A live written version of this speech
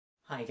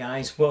Hi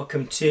guys,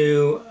 welcome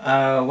to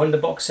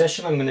Wonderbox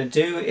session I'm going to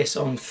do. It's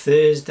on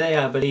Thursday,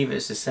 I believe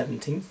it's the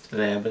 17th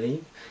today, I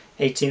believe.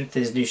 18th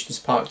is Lucian's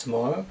Park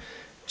tomorrow.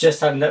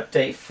 Just had an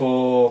update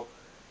for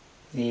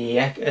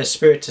the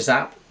Spiritus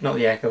app, not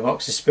the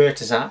Echovox, the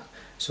Spiritus app.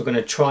 So we're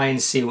going to try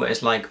and see what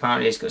it's like.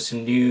 Apparently it's got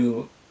some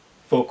new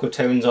vocal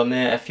tones on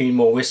there, a few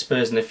more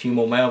whispers and a few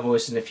more male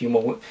voices and a few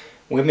more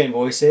women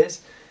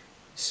voices.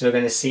 So we're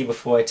going to see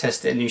before I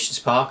test it in Lucian's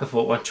Park. I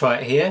thought I'd try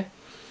it here.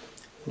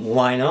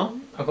 Why not?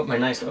 I've got my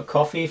nice little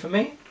coffee for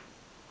me.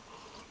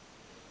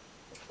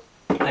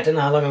 I don't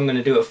know how long I'm going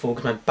to do it for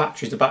because my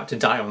battery's about to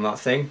die on that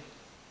thing.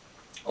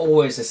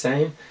 Always the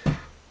same.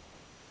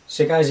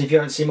 So guys, if you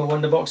haven't seen my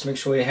Wonderbox, make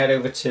sure you head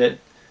over to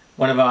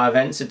one of our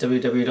events at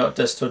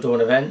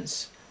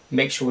www.dustilldawn.events.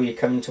 Make sure you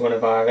come to one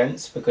of our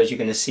events because you're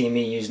going to see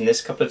me using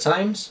this a couple of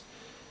times.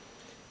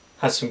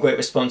 Had some great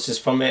responses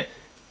from it.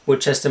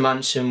 Woodchester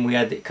Mansion, we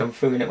had it come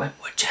through and it went,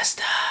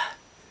 Woodchester!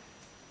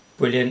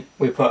 Brilliant.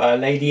 We put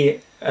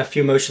a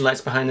few motion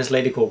lights behind this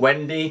lady called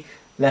Wendy,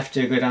 left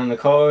her go down the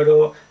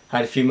corridor,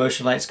 had a few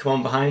motion lights come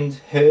on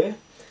behind her,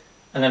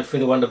 and then through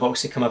the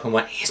Wonderbox it come up and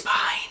went, he's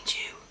behind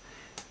you.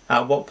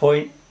 At what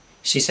point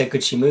she said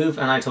could she move,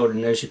 and I told her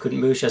no, she couldn't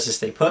move, she has to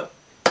stay put.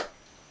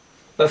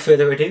 But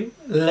further ado,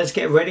 let's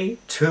get ready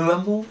to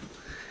rumble.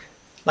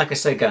 Like I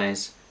said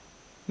guys,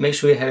 make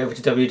sure you head over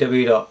to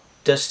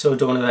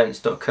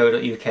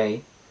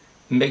www.dustilldawnevents.co.uk.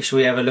 Make sure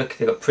you have a look.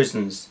 They've got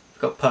prisons,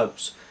 they've got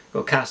pubs,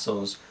 got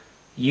castles,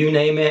 you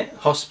name it,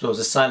 hospitals,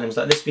 asylums.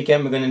 Like this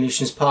weekend we're going to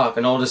Lucian's Park,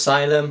 an old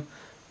asylum,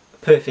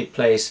 perfect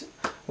place.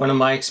 One of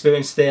my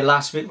experiences there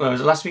last week, well,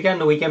 was it last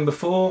weekend or weekend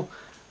before?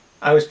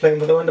 I was playing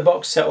with the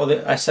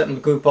Wonderbox, I set the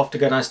group off to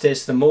go downstairs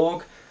to the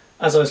morgue.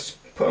 As I was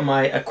putting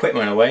my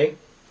equipment away,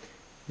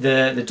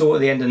 the door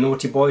at the end of the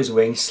Naughty Boys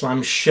wing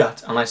slammed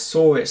shut, and I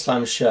saw it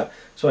slam shut.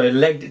 So I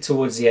legged it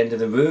towards the end of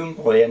the room,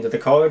 or the end of the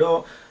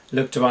corridor,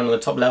 looked around on the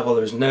top level,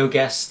 there was no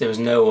guests, there was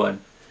no one.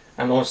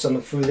 And all of a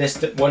sudden through this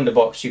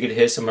Wonderbox you could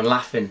hear someone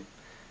laughing.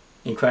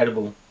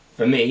 Incredible.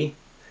 For me.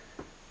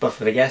 But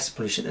for the guests,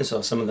 probably shouldn't have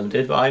saw, some of them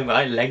did, but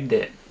I legged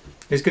it.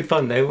 It was good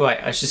fun though. Right,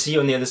 I should see you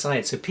on the other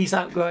side. So peace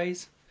out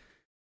guys.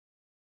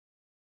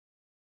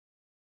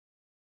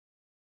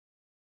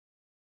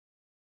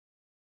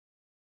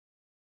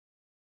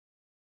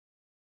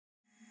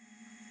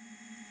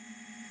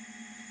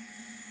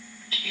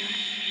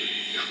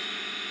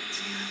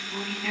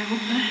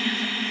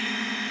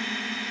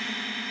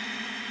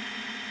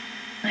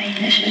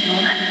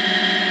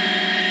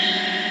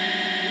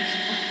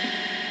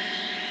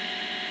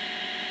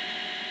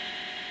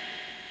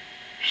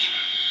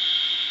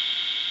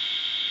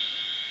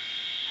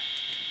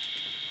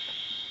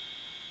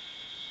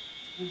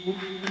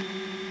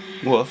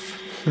 Woof.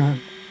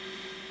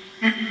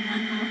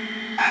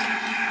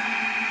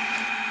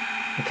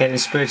 Okay, the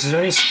spirits. Is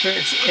there any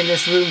spirits in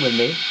this room with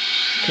me?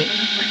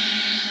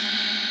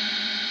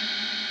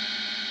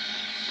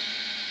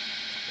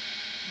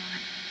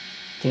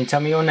 Can you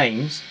tell me your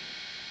names?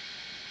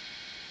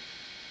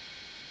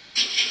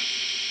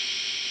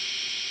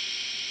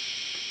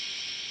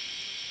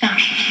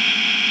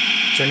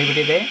 Is there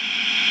anybody there?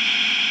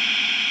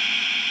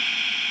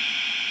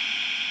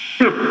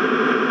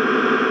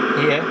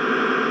 Here?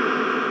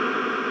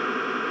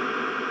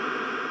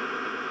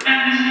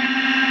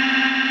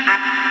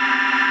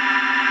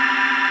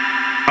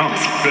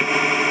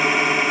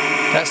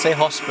 That say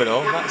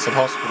hospital. That said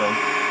hospital.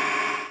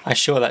 I'm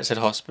sure that said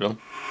hospital. Do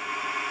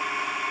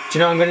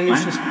you know I'm going to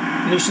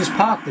Lucian's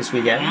Park this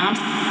weekend?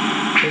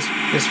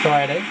 This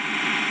Friday.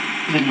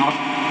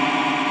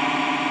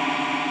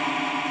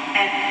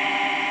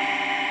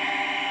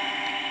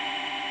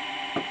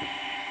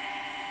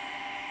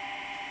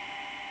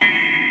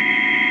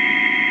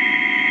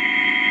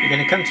 You're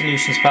going to come to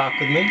Lucian's Park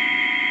with me?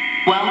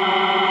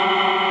 Well.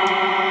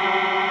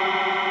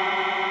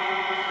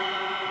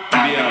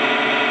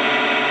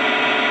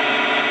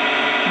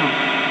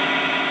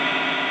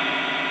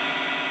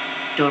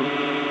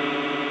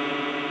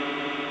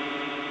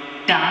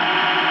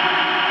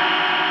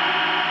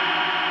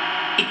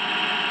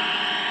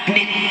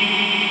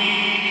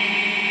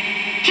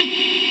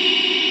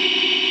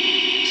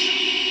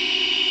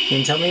 Can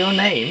you tell me your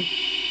name?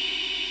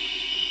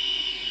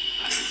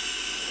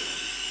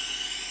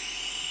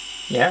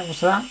 Yeah, what's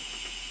that?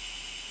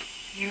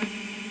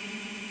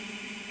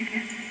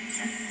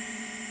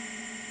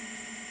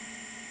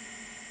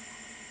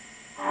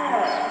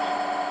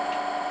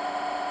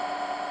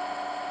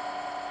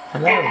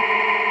 Hello.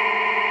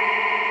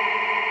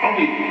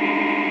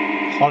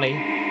 Holly.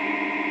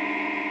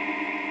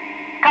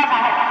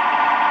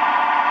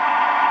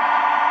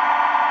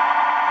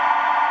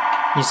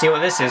 You see what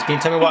this is? Can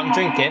you tell me what I'm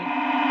drinking?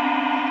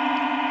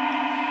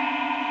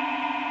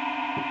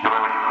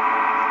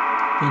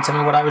 Can you tell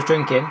me what I was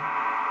drinking?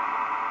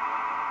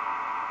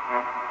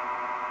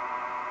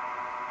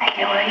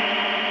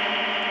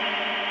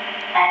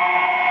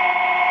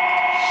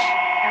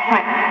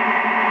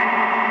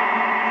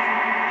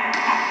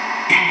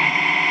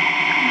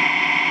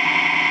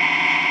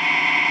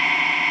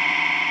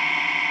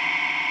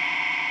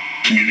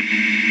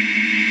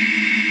 community.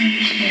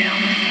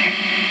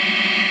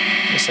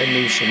 Just say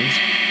Lucian's.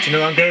 Do you know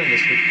where I'm going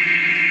this week?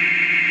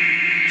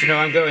 Do you know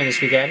where I'm going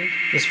this weekend?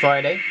 This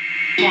Friday?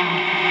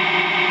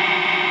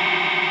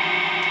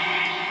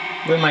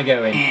 Where am I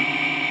going?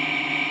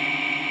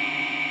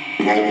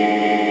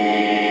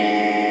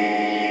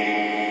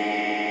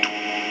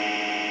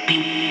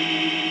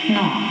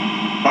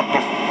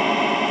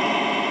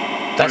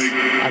 That's,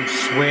 I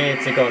swear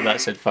to God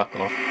that said fuck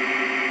off.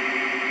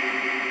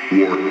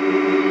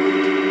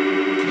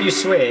 Did you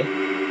swear?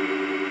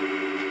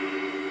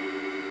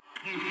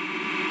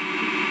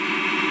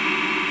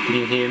 Can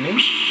you hear me?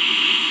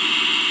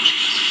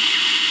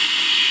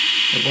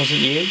 It wasn't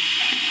you?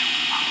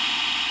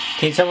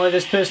 Can you tell me what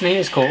this person here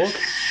is called? Do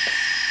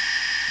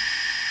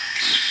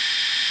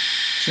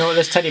you know what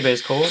this teddy bear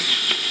is called?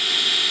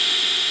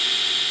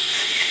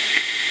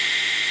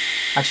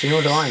 Actually,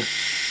 nor do I.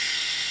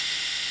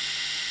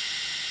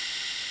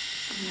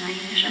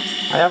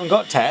 I haven't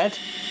got Ted.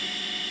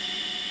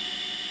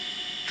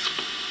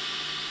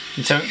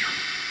 Can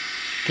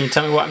you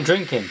tell me what I'm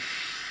drinking?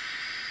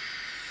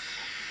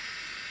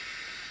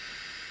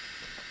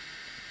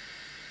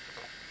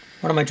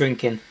 What am I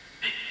drinking?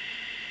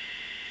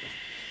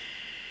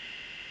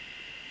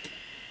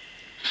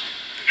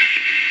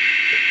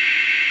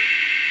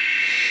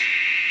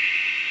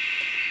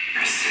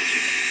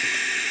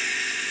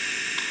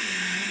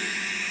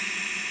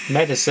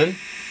 Medicine?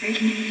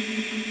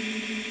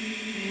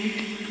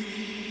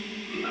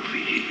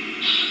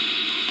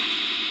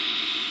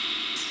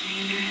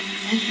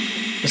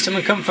 Does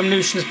someone come from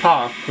Lucian's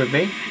Park with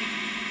me?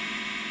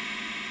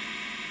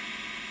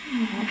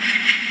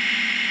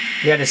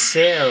 We had a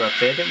Sarah up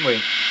there, didn't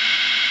we?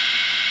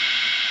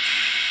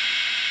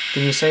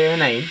 Can you say her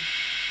name?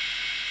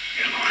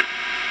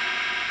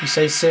 You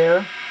say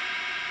Sarah?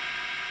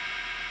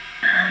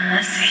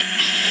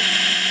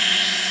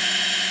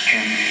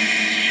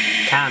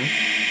 Can.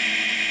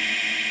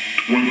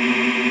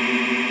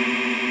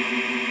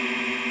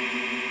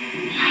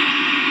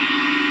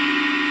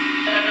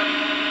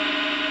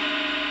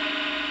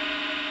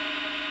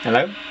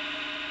 Hello?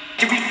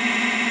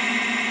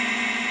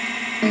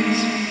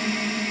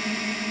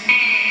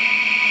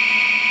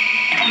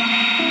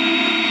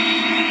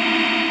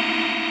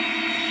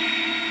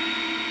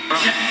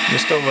 You're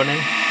still running?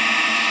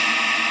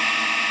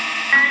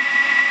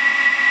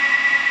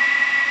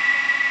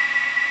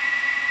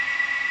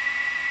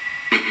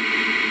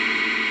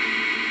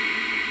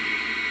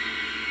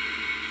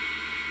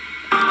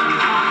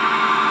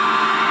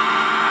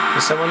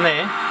 Is someone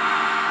there?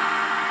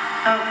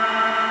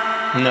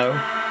 No.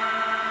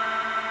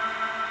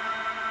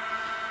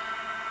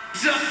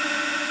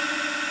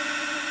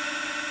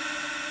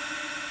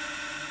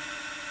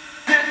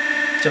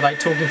 Do you like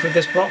talking through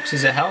this box?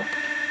 Does it help?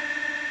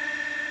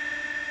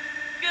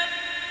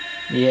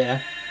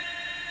 Yeah.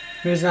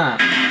 Who's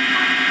that?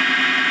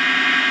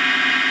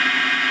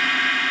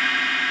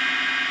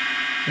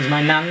 Is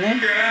my nan there?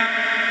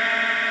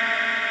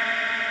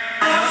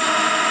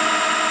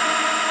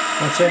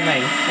 What's her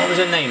name? What was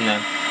her name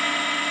then?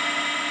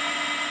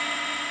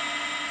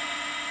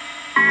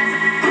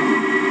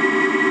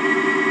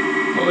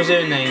 What was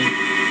her name?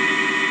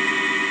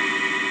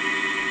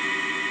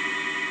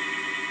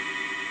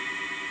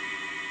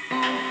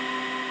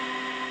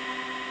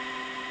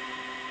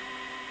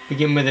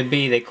 Begin with a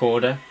B, they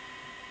called her.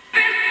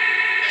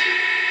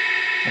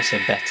 I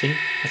said Betty,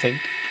 I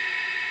think.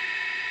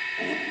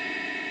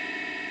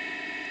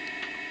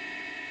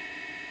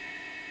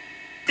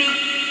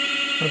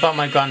 What about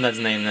my granddad's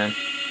name then?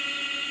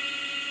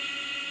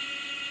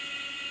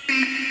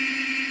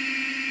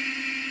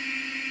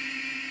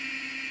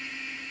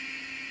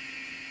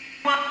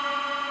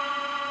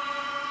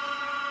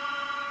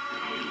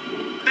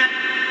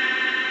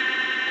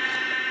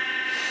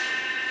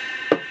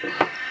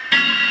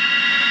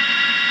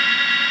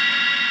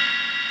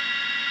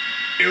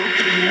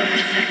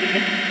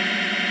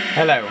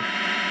 Hello.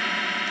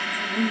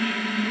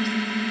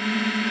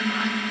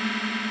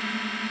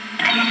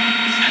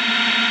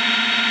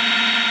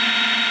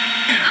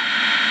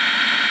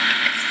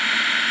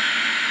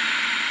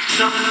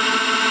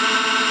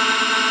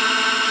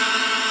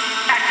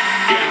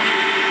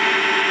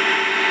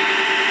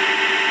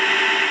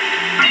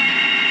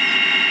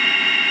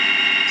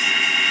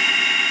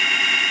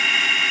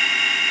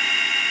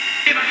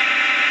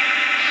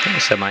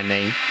 Don't say my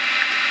name.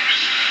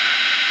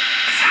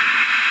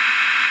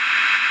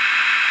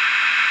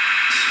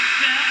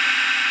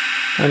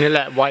 Only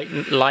let white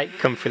light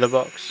come through the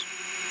box.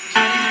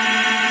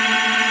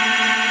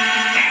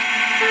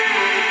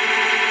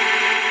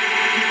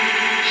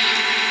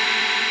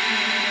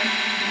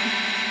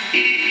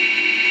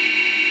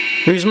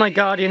 Who's my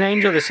guardian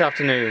angel this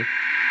afternoon?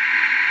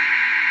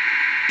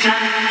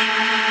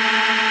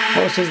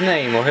 What's his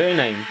name or her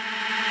name?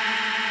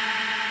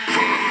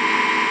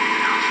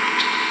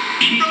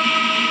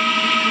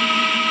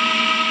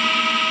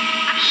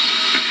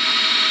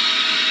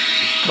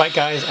 Right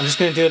guys, I'm just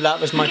going to do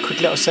that as my quick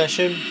little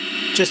session.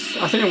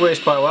 I think it works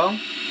quite well.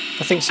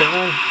 I think so.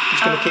 No,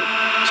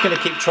 just going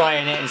to keep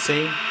trying it and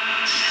see.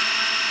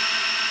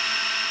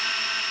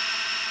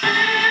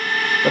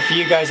 for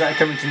you guys that are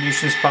coming to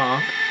Lucian's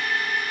Park,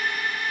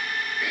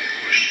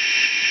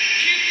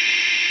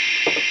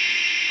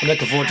 I'm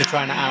looking forward to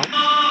trying it out.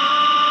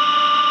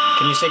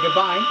 Can you say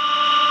goodbye?